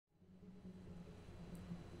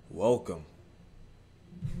welcome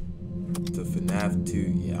to Fnaf 2.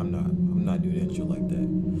 Yeah, I'm not doing intro like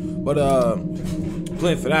that. But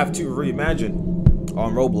playing Fnaf 2 reimagined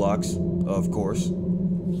on Roblox, of course.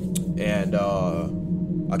 And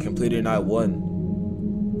I completed night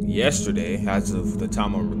 1 yesterday as of the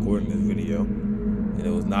time I'm recording this video. And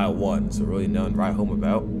it was night 1, so really nothing to write home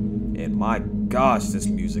about. And my gosh, this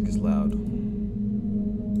music is loud.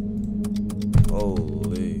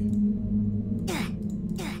 Holy.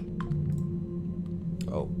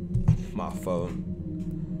 Oh, my phone.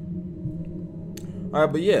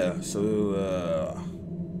 Alright, but yeah, so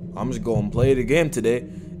I'm just going to play it again today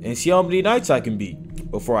and see how many nights I can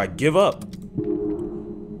beat before I give up.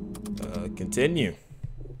 Continue.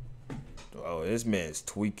 Oh, this man's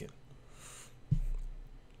tweaking.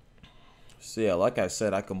 So yeah, like I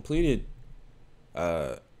said, I completed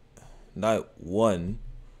night 1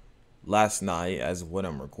 last night as of when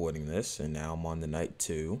I'm recording this, and now I'm on the night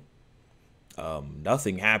 2.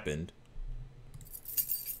 Nothing happened.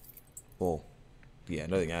 Well, yeah,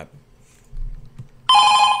 nothing happened.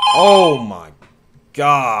 Oh my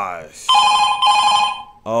gosh.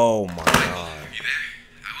 Oh my god. Are you there?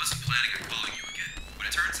 I wasn't planning on calling you again, but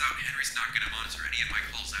it turns out Henry's not going to monitor any of my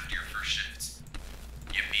calls after your first shifts.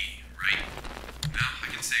 Yippee, right? Now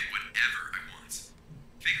I can say whatever I want.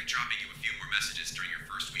 Figured dropping you a few more messages during your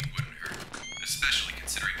first week wouldn't hurt, especially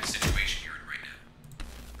considering the situation you're in right now.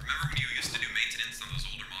 Remember when you used to do maintenance on those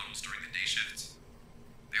older models during the day shifts?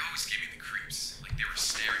 They always gave me the creeps, like they were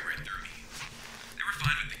staring right through me. They were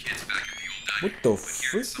fine with the kids back at the old diner. What the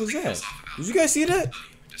frick was that? Did you guys see that?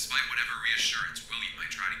 Despite whatever reassurance William might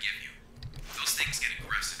try to give you, those things get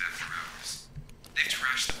aggressive after hours. They've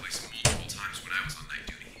trashed the place multiple times when I was on night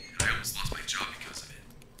duty, and I almost lost my job because of it.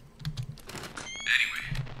 Anyway,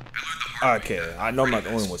 I learned the hard way. Okay, I know I'm not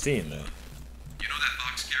the only one seeing that. You know that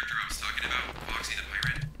Fox character I was talking about, Foxy the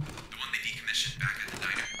Pirate? The one they decommissioned back at the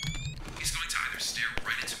diner? He's going to either stare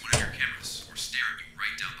right into one of your cameras or stare at you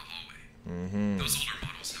right down the hallway. Those older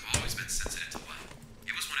models have always been sensitive to light.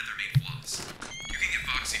 It was one of their main flaws. You can get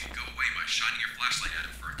Foxy to go away by shining your flashlight at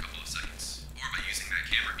him for a couple of seconds, or by using that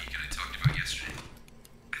camera beacon I talked about yesterday.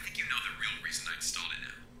 I think you know the real reason I installed it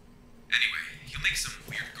now. Anyway, he'll make some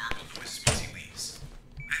weird gargle noises once he leaves.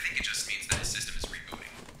 I think it just means that his system is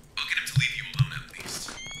rebooting. I'll get him to leave you alone at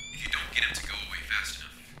least. If you don't get him to go away fast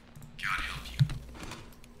enough, God help you.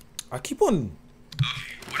 I keep on.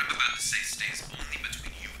 Okay, what I'm about to say stays only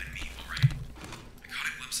between you and me, alright? I caught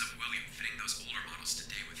a glimpse of William fitting those older models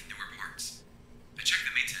today with newer parts. I checked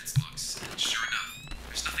the maintenance logs, and sure enough,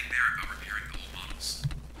 there's nothing there about repairing the old models.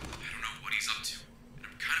 I don't know what he's up to, and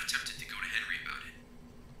I'm kind of tempted to go to Henry about it.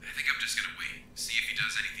 I think I'm just gonna wait, see if he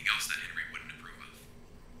does anything else that Henry wouldn't approve of.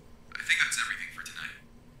 I think that's everything for tonight.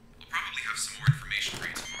 I'll probably have some more information for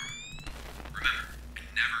you tomorrow. Remember, I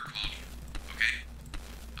never called you, okay?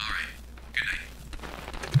 Alright, good night.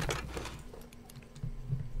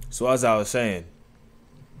 So as I was saying,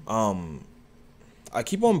 I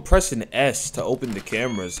keep on pressing S to open the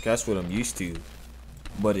cameras. That's what I'm used to,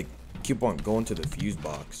 but it keep on going to the fuse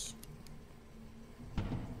box.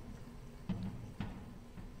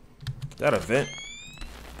 Is that a vent?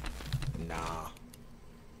 Nah.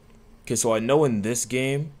 Okay, so I know in this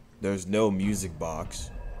game there's no music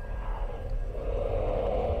box.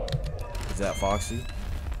 Is that Foxy?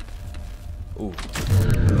 Ooh.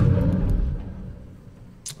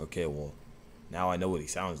 Okay, well, now I know what he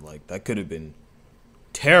sounds like. That could have been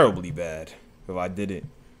terribly bad if I didn't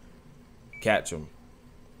catch him.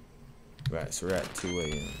 Right, so we're at 2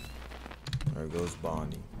 a.m. There goes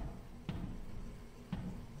Bonnie.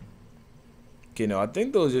 Okay, no, I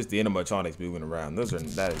think those are just the animatronics moving around. That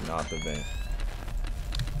is not the vent.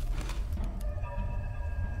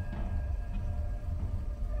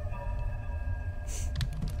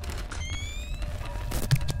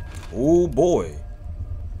 Oh boy.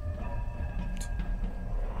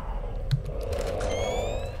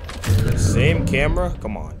 The same camera?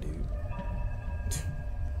 Come on, dude.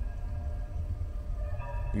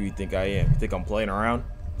 Who do you think I am? You think I'm playing around?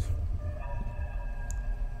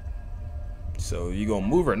 So you gonna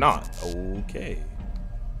move or not? Okay.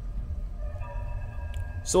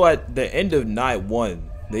 So at the end of night 1,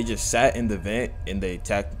 they just sat in the vent and they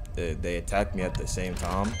attacked me at the same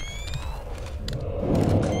time.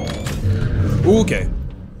 Okay.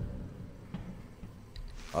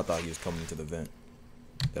 I thought he was coming into the vent.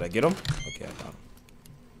 Did I get him? Okay, I got him.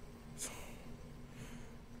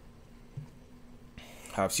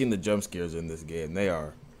 I've seen the jump scares in this game. They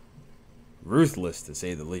are ruthless, to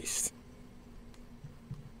say the least.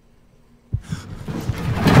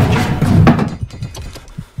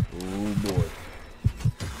 Oh boy.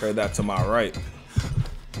 Heard that to my right.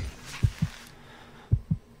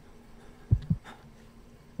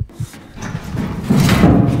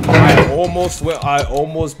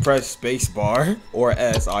 almost pressed space bar or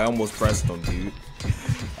S. I almost pressed them, dude.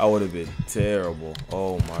 That would have been terrible.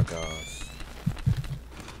 Oh my gosh.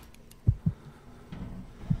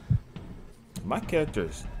 My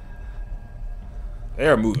characters, they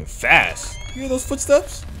are moving fast. You hear those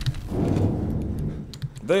footsteps?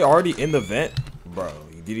 They already in the vent? Bro,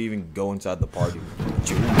 he didn't even go inside the party.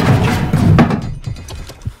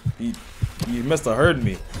 He must have heard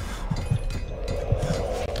me.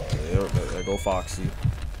 There go Foxy.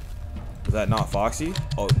 Was that not Foxy?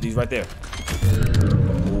 Oh, he's right there.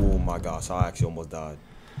 Oh my gosh, I actually almost died.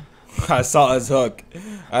 I saw his hook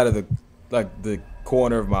out of the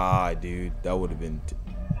corner of my eye, dude. That would have been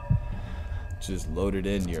just loaded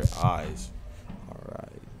in your eyes.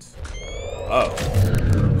 Alright. Oh.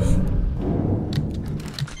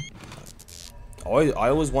 I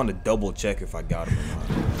always want to double check if I got him or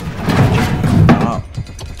not.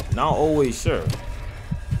 Not always sure.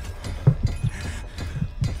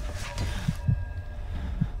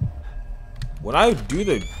 When I do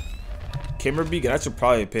the camera beacon, I should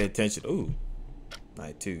probably pay attention. Ooh,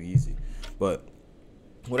 not too easy. But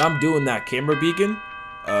when I'm doing that camera beacon,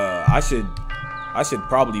 I should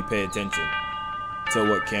probably pay attention to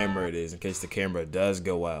what camera it is in case the camera does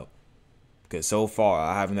go out. Because so far,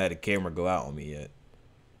 I haven't had a camera go out on me yet,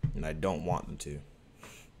 and I don't want them to.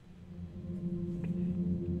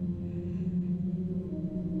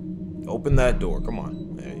 Open that door. Come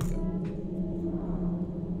on. There you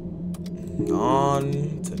go.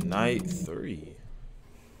 On to night 3.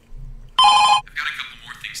 I've got a couple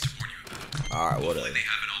more things to warn you about. Alright, whatever. Hopefully they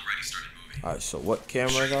haven't already started moving. Alright, so what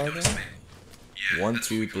cameras are there? Yeah, 1,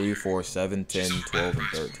 2, 3, 4, 7, 10, 12, and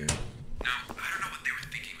 13. Now, I don't know what they were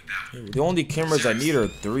thinking with that one. The only cameras I need are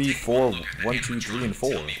 3, 4, 1, 2, 3, and 4.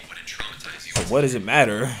 So what does it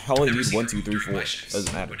matter? I only need 1, 2, 3, 4.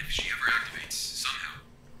 Doesn't matter. But if she ever activates, somehow,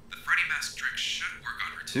 the Freddy mask trick should work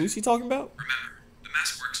on her too. Who's he talking about? Remember, the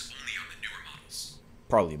mask works only on the newer models.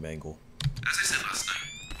 Probably Mangle. As I said last night,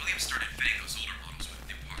 William started fitting those older models with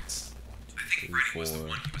new parts. I think 3, Freddy was the 4,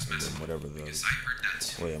 one he was messing with, whatever the. because I heard that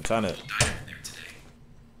too. Wait, I'm trying to. Diner in there today.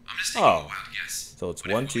 I'm just taking a wild guess. So it's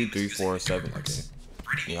but 1, if 2, William 3, is 4, using 7. new Okay. parts,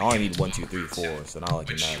 Freddy Yeah, I will only be need able 1, to 2, 3, walk around 4. too. So not like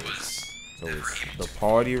But it she matters. was So never it's able the to.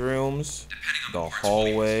 party rooms, Depending on the parts William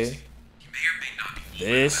is hallway, using, he may or may not be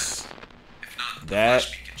fully this, relaxed. If not, the that,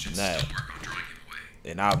 flash beacon should and that. still work on drawing him away.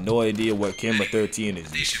 and I have no idea what camera 13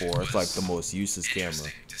 is used for. It's like the most useless camera.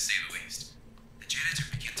 Interesting, to say the least. The janitor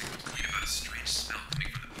began to complain about a strange smell coming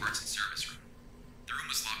from the parts and service room. The room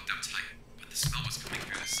was locked up tight, but the smell was coming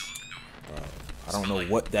through the sill of the door. I don't know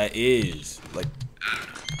what that is. Like, I don't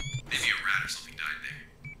know. Maybe a rat or something died there.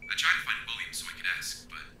 I tried to find William so I could ask,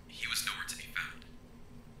 but he was nowhere to be found.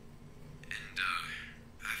 And,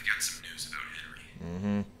 I've got some news about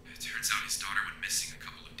Henry. It turns out his daughter went missing a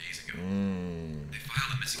couple of days ago. They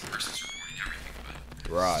filed a missing persons report and everything,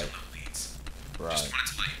 but Right. still no leads. Right. Just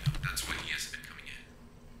wanted to let you know that's why he hasn't been coming in.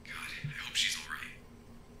 God, I hope she's alright.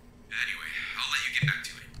 Anyway, I'll let you get back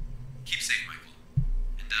to it. Keep safe, Michael.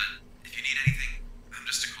 And, if you need anything, I'm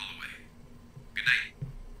just a call away. Good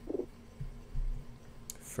night.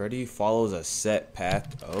 Freddy follows a set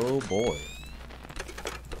path. Oh boy.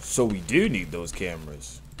 So we do need those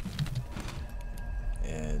cameras.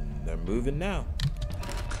 And they're moving now.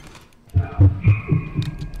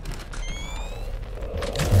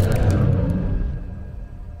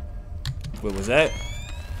 Wait, was that?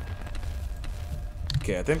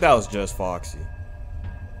 Okay, I think that was just Foxy.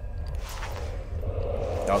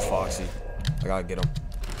 That was Foxy. I gotta get him.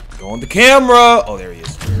 Go on the camera! Oh, there he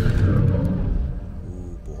is.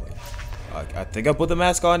 Ooh, boy. I think I put the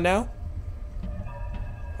mask on now.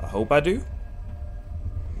 I hope I do.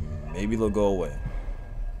 Maybe they'll go away.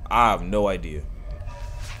 I have no idea.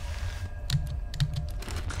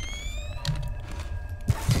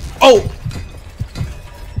 Oh!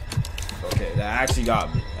 Okay, that actually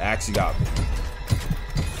got me. That actually got me.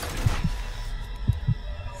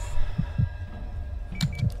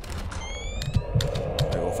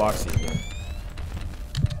 There go Foxy again.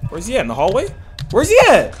 Where's he at? In the hallway? Where's he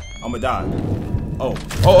at? I'ma die. Oh.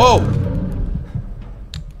 Oh, oh!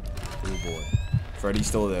 Oh boy. Freddy's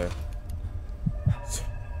still there.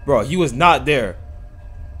 Bro, he was not there.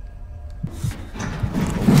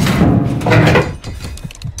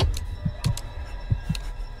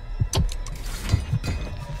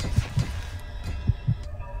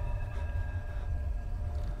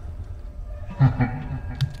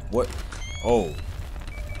 What? Oh.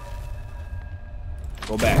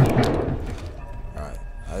 Go back. Alright.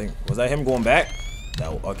 I think, was that him going back? That,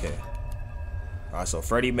 okay. Alright, so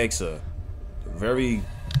Freddy makes a very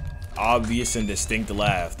obvious and distinct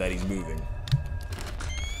laugh that he's moving.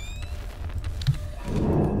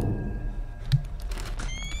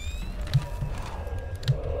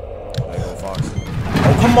 Foxy.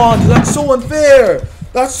 Oh, come on, dude. That's so unfair.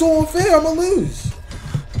 That's so unfair. I'm gonna lose.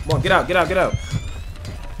 Come on, get out, get out, get out.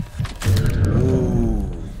 Ooh.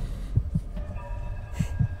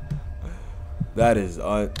 That is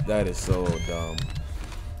so dumb.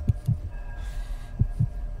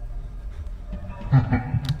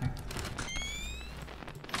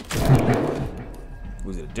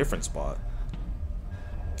 Was it a different spot?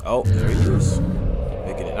 Oh, there he is.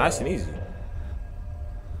 Making it nice and easy.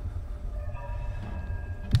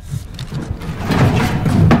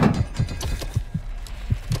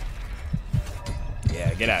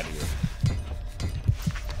 Yeah, get out of here.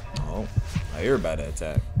 Oh, I hear about that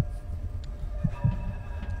attack.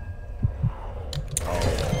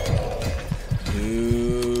 Oh,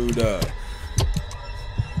 dude.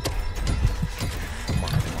 Come on,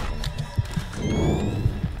 come on, come on.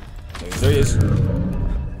 There he is.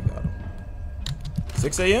 Got him.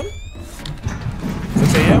 6 a.m.?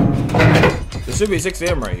 6 a.m.? There should be a 6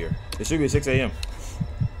 a.m. right here. There should be a 6 a.m.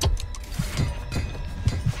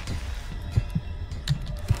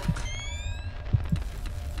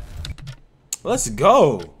 Let's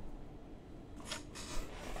go.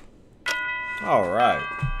 All right.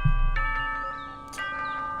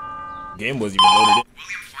 Game wasn't even loaded in.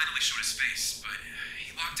 William finally showed his face, but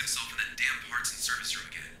he locked himself in that damn parts and service room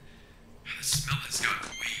again. The smell has gotten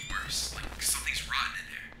way worse, like something's rotten in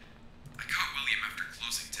there. I caught William after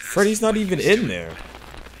closing to ask Freddy's not what he even was in doing. there.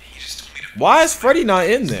 He just told me to Why is Freddy not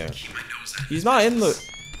in there? keep my nose out of He's his not in the. business.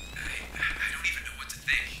 I don't even know what to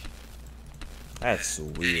think. That's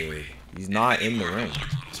weird. He's not in the ring. Older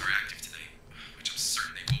models are active tonight, which I'm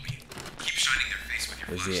certain they will be. Keep shining their face with your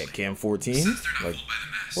Where's he at? flashlight. Cam 14? Since they're not Like, fooled by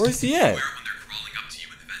the mask, where's he at? wear it when they're crawling up to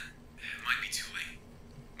you in the vent. It might be too late.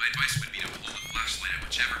 My advice would be to hold a flashlight at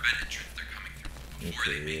whichever vent entrance they're coming through before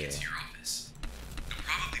they make it to your office. You'll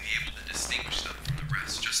probably be able to distinguish them from the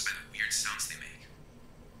rest just by the weird sounds they make.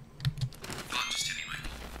 Thought just hit me,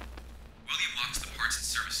 Michael. William locks the parts and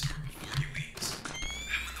service store before he leaves.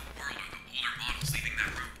 How in the world are the older models leaving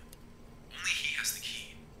that room? Only he has the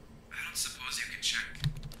key. I don't suppose you can check.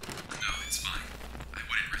 No, it's fine. I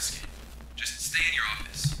wouldn't risk it. Just stay in your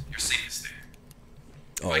office. You're safest there.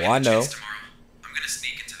 Oh, If I get the know. chance tomorrow, I'm gonna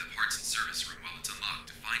sneak into the parts and service room while it's unlocked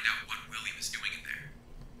to find out what William is doing in there.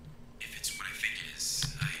 If it's what I think it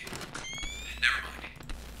is, never mind.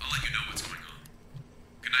 I'll let you know what's going on.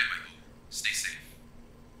 Good night, Michael. Stay safe.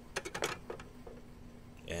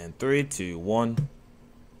 And 3, 2, 1.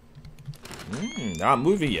 Not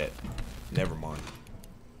moving yet. Never mind.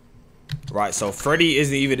 Right, so Freddy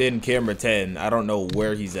isn't even in camera 10. I don't know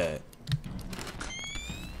where he's at.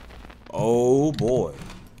 Oh boy.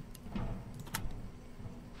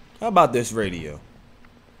 How about this radio?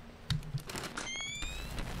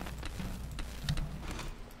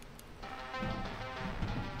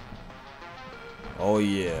 Oh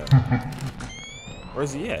yeah.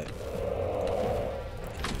 Where's he at?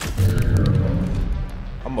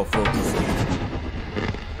 I'm gonna focus.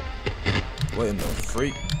 What in the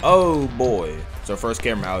freak? Oh boy. It's our first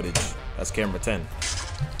camera outage. That's camera 10.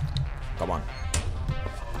 Come on.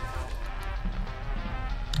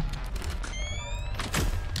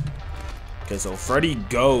 Okay, so Freddy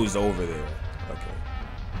goes over there. Okay.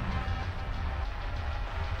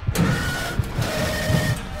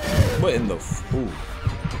 What in the ooh.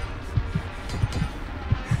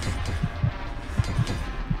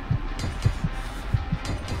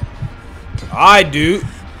 I do.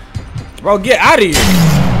 Bro, get out of here.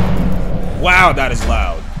 Wow, that is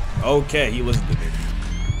loud. Okay, he listened to me.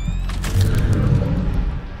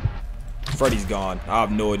 Freddy's gone. I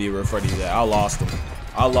have no idea where Freddy's at. I lost him.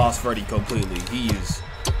 I lost Freddy completely.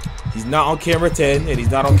 He's not on camera 10 and he's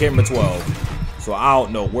not on camera 12. So I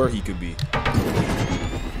don't know where he could be.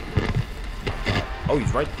 Oh,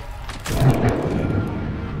 he's right.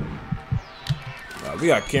 We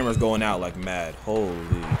got cameras going out like mad. Holy.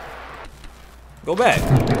 Go back.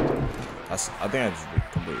 I think I just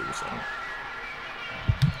completely reset.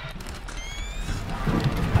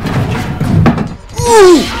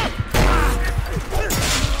 Ooh!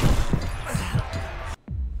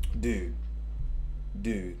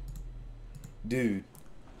 Dude.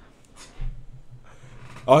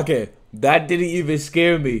 Okay, that didn't even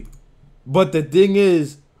scare me. But the thing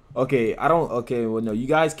is, okay, well no, you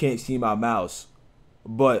guys can't see my mouse.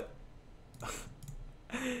 But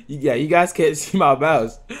yeah, you guys can't see my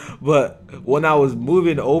mouse. But when I was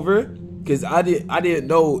moving over, because I didn't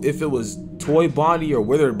know if it was Toy Bonnie or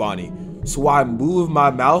Withered Bonnie. So I moved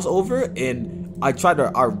my mouse over and I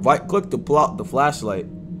right clicked to pull out the flashlight.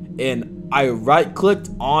 And I right clicked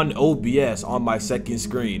on OBS on my second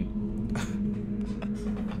screen.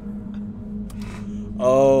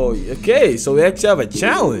 Oh, okay. So we actually have a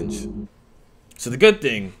challenge. So the good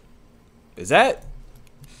thing is that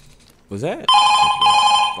was that. Okay.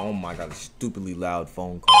 Oh my god, a stupidly loud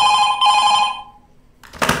phone call.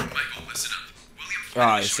 Michael, listen up. William.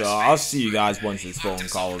 Alright, so I'll see you guys once this phone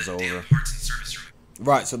call is over.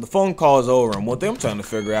 Right, so the phone call is over, and one thing I'm trying to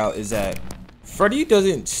figure out is that Freddy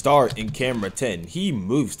doesn't start in camera 10. He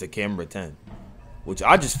moves to camera 10. Which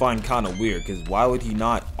I just find kind of weird, because why would he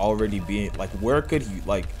not already be in, like, where could he,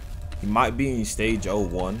 like, he might be in stage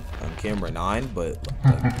 01 on camera 9, but,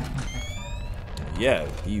 like, yeah,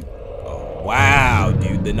 he, oh, wow,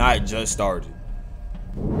 dude, the night just started.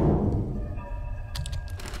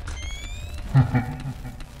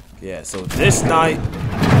 Yeah, so this night,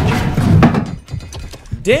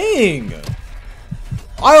 dang,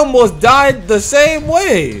 I almost died the same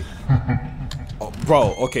way. Oh,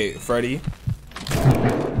 bro, okay, Freddy.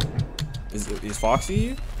 Is Foxy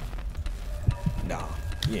here? Nah,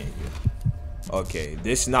 he ain't here. Okay,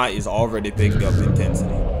 this night is already picking up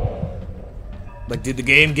intensity. Like, did the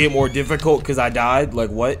game get more difficult because I died?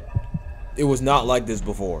 Like, what? It was not like this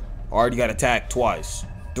before. I already got attacked twice.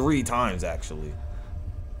 3 times, actually.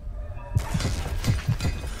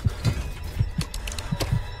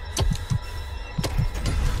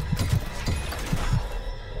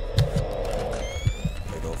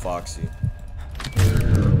 There go Foxy.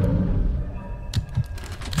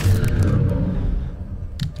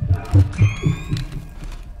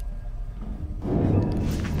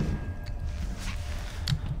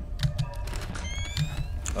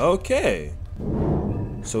 Okay.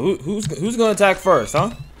 So who's gonna attack first,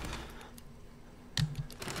 huh?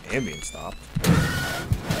 Ambient stopped.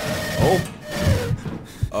 Oh.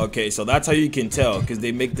 Okay, so that's how you can tell, because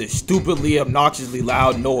they make this stupidly, obnoxiously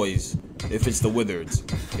loud noise if it's the Wizards.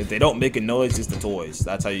 If they don't make a noise, it's the toys.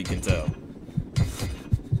 That's how you can tell.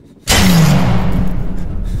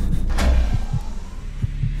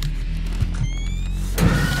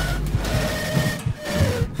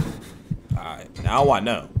 Alright, now I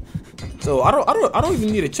know. So I don't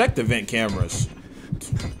even need to check the vent cameras.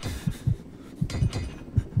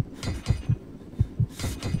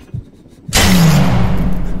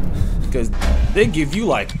 Because they give you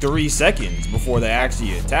like 3 seconds before they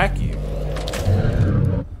actually attack you.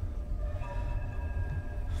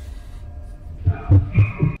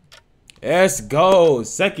 Let's go.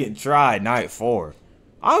 Second try, night 4.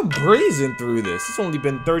 I'm breezing through this. It's only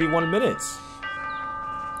been 31 minutes.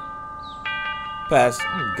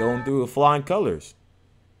 I'm going through with flying colors.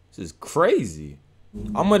 This is crazy.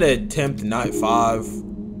 I'm gonna attempt night 5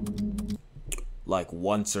 like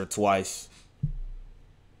once or twice.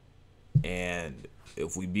 And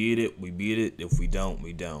if we beat it, we beat it. If we don't,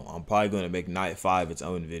 we don't. I'm probably gonna make night 5 its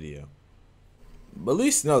own video. But at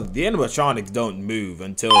least no, the animatronics don't move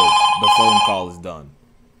until the phone call is done.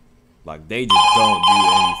 Like they just don't do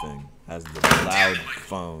anything as the loud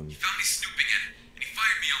phone. He found me snooping in it, and he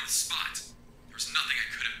fired me on the spot. There was nothing I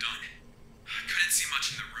could have done. I couldn't see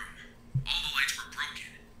much in the room. All the lights were broken.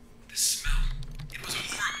 The smell, it was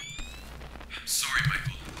horrible. I'm sorry,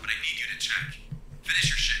 Michael, but I need you to check. Finish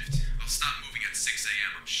your shift. I'll stop moving at 6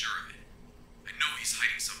 a.m., I'm sure of it. I know he's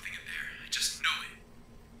hiding something in there. I just know it.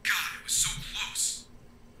 God, it was so close.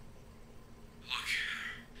 Look,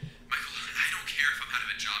 Michael, I don't care if I'm out of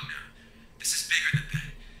a job now. This is bigger than that.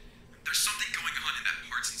 There's something going on in that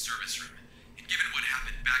parts and service room. And given what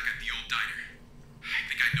happened back at the old diner, I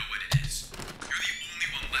think I know what it is. You're the only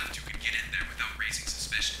one left who could get in there without raising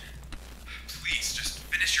suspicion. Please, just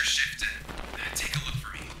finish your shift and take a look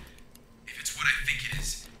for me. If it's what I think it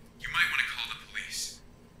is, you might want to call the police.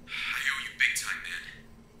 I owe you big time, man.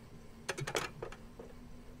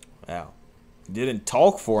 Wow. Didn't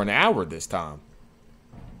talk for an hour this time.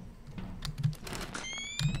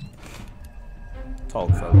 Talk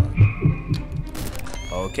for a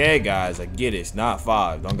while. Okay, guys, I get it. It's not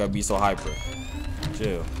 5. Don't gotta be so hyper.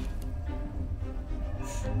 Chill.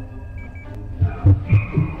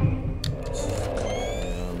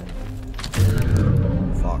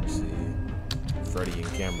 Foxy. Freddy in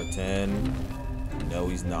camera 10. No,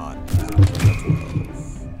 he's not. He's in camera 12.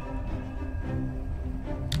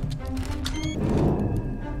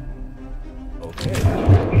 Okay.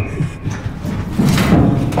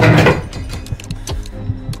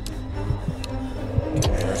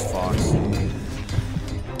 There's Foxy.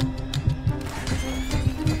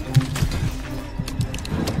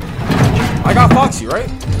 I got Foxy, right?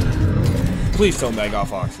 Please tell me I got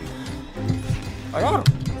Foxy. I got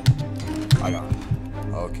him. I got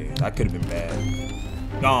him. Okay, that could have been bad.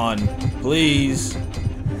 Gone. Please.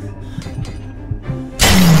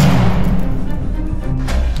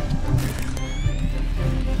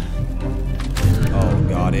 Oh,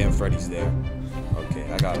 damn Freddy's there.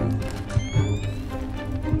 Okay, I got it.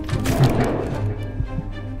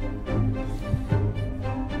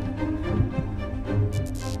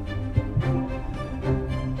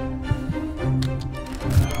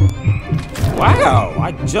 Wow,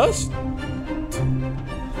 I just...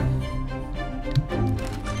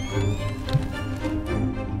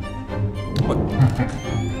 What?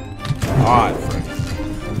 Alright, Freddy.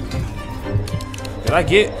 Did I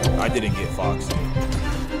get... I didn't get Fox.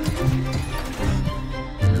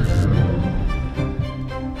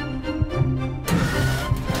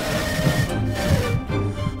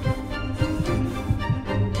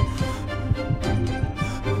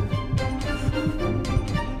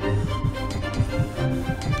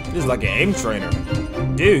 This is like an aim trainer.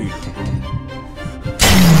 Dude. Oh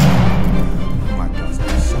my gosh,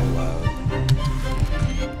 that's so loud.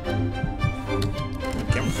 The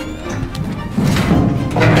camera's went out.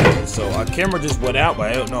 Okay, so our camera just went out,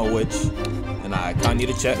 but I don't know which. And I kinda need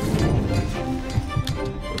to check.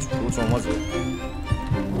 Which one was it?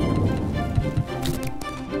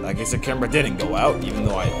 I guess the camera didn't go out, even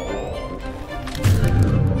though I...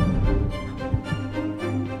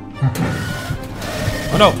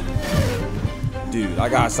 Oh no! Dude, I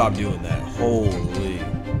gotta stop doing that. Holy.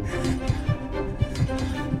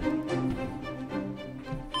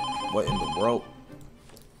 What in the world?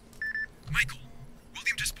 Michael,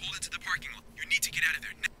 William just pulled into the parking lot. You need to get out of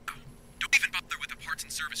there now. Don't even bother with the parts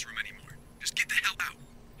and service room anymore. Just get the hell out.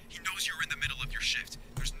 He knows you're in the middle of your shift.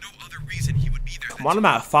 There's no other reason he would be there. Come on, I'm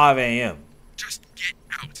at 5 a.m. Just get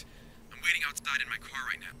out. I'm waiting outside in my car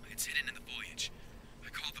right now. It's hidden in the foliage. I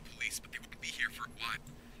called the police, but they won't be here for a while.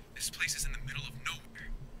 This place is in the middle of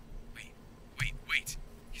nowhere. Wait.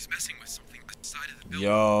 He's messing with something on the side of the building.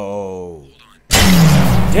 Yo. Hold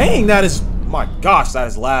on. Dang, that is... My gosh, that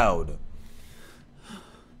is loud.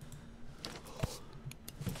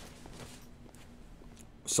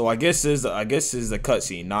 So I guess this is the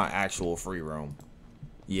cutscene, not actual free roam.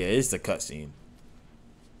 Yeah, it's the cutscene.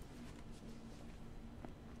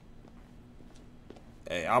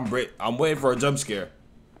 Hey, I'm waiting for a jump scare.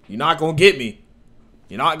 You're not gonna get me.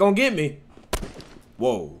 You're not gonna get me.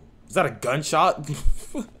 Whoa. Is that a gunshot?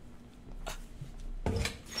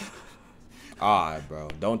 Alright, bro.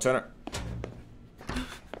 Don't turn it.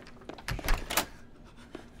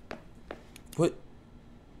 What?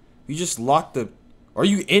 You just locked the... Are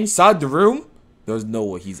you inside the room? There's no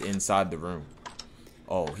way he's inside the room.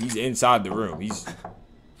 Oh, he's inside the room. He's...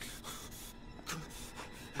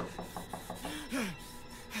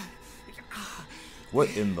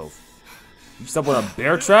 What in the... You step on a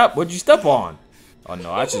bear trap? What'd you step on? Oh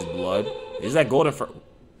no, that's just blood. Is that golden for...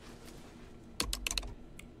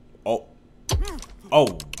 Oh.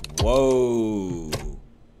 Oh. Whoa.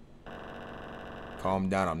 Calm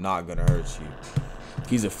down, I'm not gonna hurt you.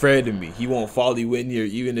 He's afraid of me. He won't follow you in here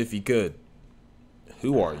even if he could.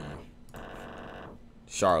 Who are you?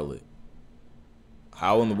 Charlotte.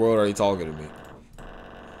 How in the world are you talking to me?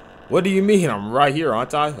 What do you mean? I'm right here,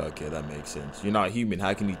 aren't I? Okay, that makes sense. You're not human.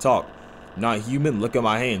 How can you talk? Not human? Look at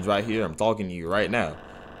my hands right here. I'm talking to you right now.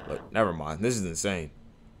 But never mind. This is insane.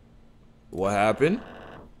 What happened?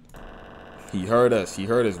 He hurt us. He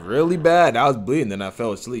hurt us really bad. I was bleeding, then I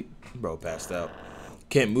fell asleep. Bro, passed out.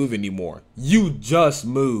 Can't move anymore. You just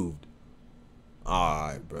moved.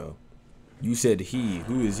 Alright, bro. You said he.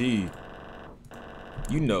 Who is he?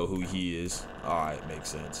 You know who he is. Alright, makes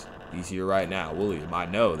sense. He's here right now, William. I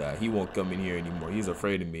know that. He won't come in here anymore. He's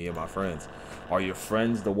afraid of me and my friends. Are your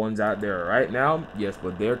friends the ones out there right now? Yes,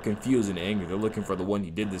 but they're confused and angry. They're looking for the one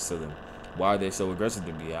who did this to them. Why are they so aggressive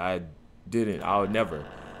to me? I would never.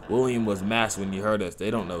 William was masked when he hurt us. They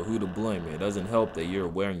don't know who to blame. It doesn't help that you're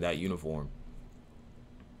wearing that uniform.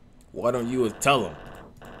 Why don't you tell them?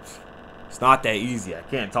 It's not that easy. I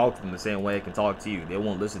can't talk to them the same way I can talk to you. They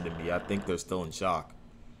won't listen to me. I think they're still in shock.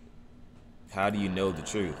 How do you know the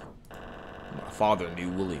truth? My father knew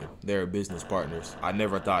William. They're business partners. I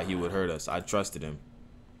never thought he would hurt us. I trusted him.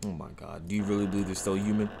 Oh my God. Do you really believe they're still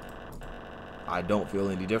human? I don't feel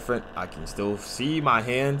any different. I can still see my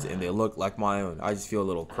hands and they look like my own. I just feel a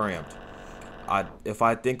little cramped. If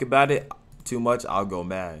I think about it too much, I'll go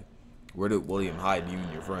mad. Where did William hide you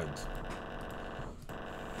and your friends?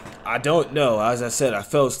 I don't know. As I said, I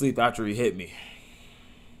fell asleep after he hit me.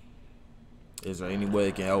 Is there any way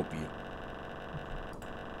I can help you?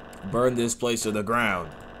 Burn this place to the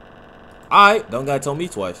ground. Alright, don't gotta tell me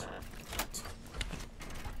twice.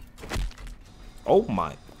 Oh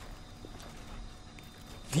my.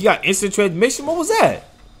 He got instant transmission? What was that?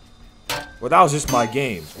 Well, that was just my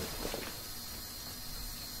game.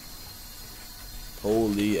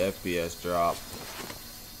 Holy FPS drop.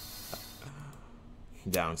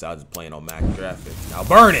 Downsides of playing on max graphics. Now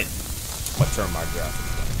burn it! I'm gonna turn my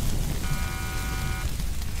graphics down.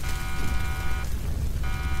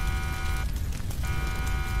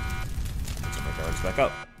 Turn my graphics back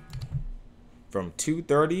up. From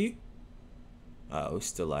 230. Oh, it's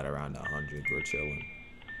still at around 100. We're chilling.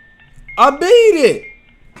 I beat it!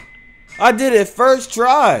 I did it first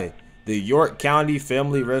try. The York County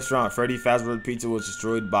family restaurant Freddy Fast Food Pizza was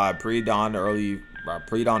destroyed by pre-dawn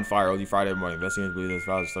fire early Friday morning. Investigators believe this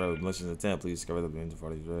fire started with malicious intent. Please discover the means of blah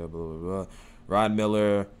blah blah. Ryan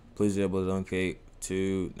Miller, please be able to locate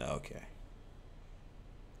to. No, okay.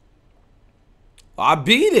 I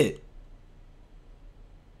beat it.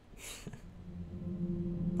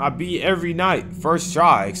 I beat every night first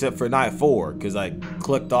try except for night 4 because I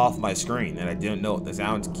clicked off my screen and I didn't know what the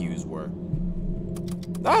sound cues were.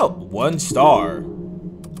 Oh, 1 star.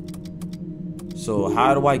 So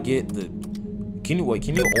how do I get the? Can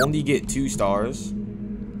you only get 2 stars?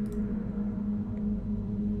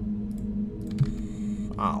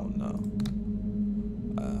 I don't know.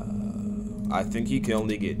 I think you can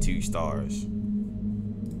only get 2 stars.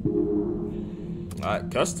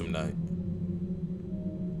 Alright, custom night.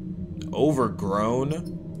 Overgrown.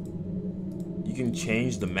 You can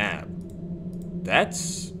change the map.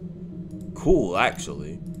 That's cool,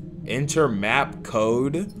 actually. Enter map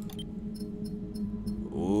code.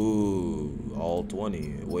 Ooh, all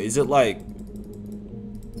 20. Wait, is it like?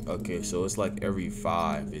 Okay, so it's like every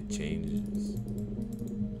 5 it changes.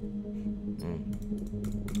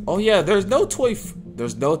 Oh yeah, there's no toy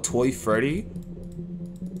Freddy.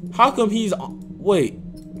 How come he's? Wait.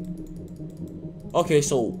 Okay,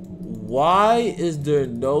 so why is there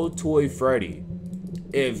no toy Freddy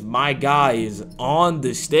if my guy is on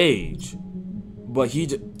the stage, but he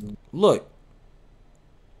just look?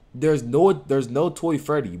 There's no toy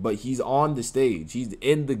Freddy, but he's on the stage. He's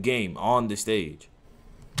in the game on the stage.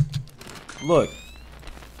 Look.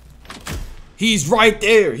 He's right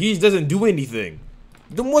there. He doesn't do anything.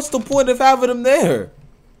 Then what's the point of having him there?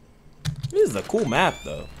 This is a cool map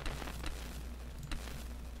though.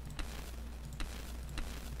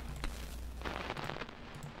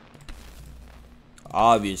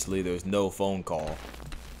 Obviously, there's no phone call,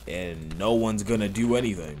 and no one's gonna do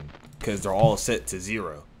anything because they're all set to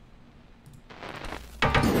 0.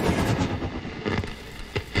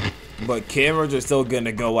 But cameras are still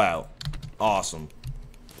gonna go out. Awesome.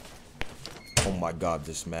 Oh my god,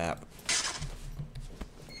 this map.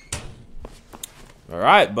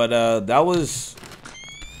 Alright, but that was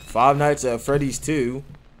Five Nights at Freddy's 2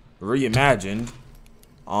 Reimagined.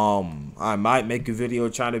 I might make a video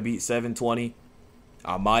trying to beat 720.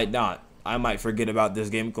 I might not. I might forget about this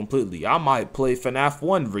game completely. I might play Fnaf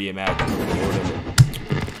 1 Reimagined.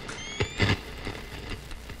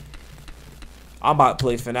 I might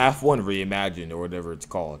play Fnaf 1 Reimagined or whatever it's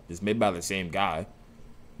called. It's made by the same guy.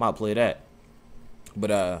 Might play that.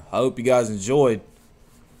 But I hope you guys enjoyed.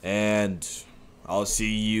 And I'll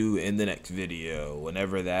see you in the next video,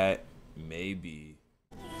 whenever that may be.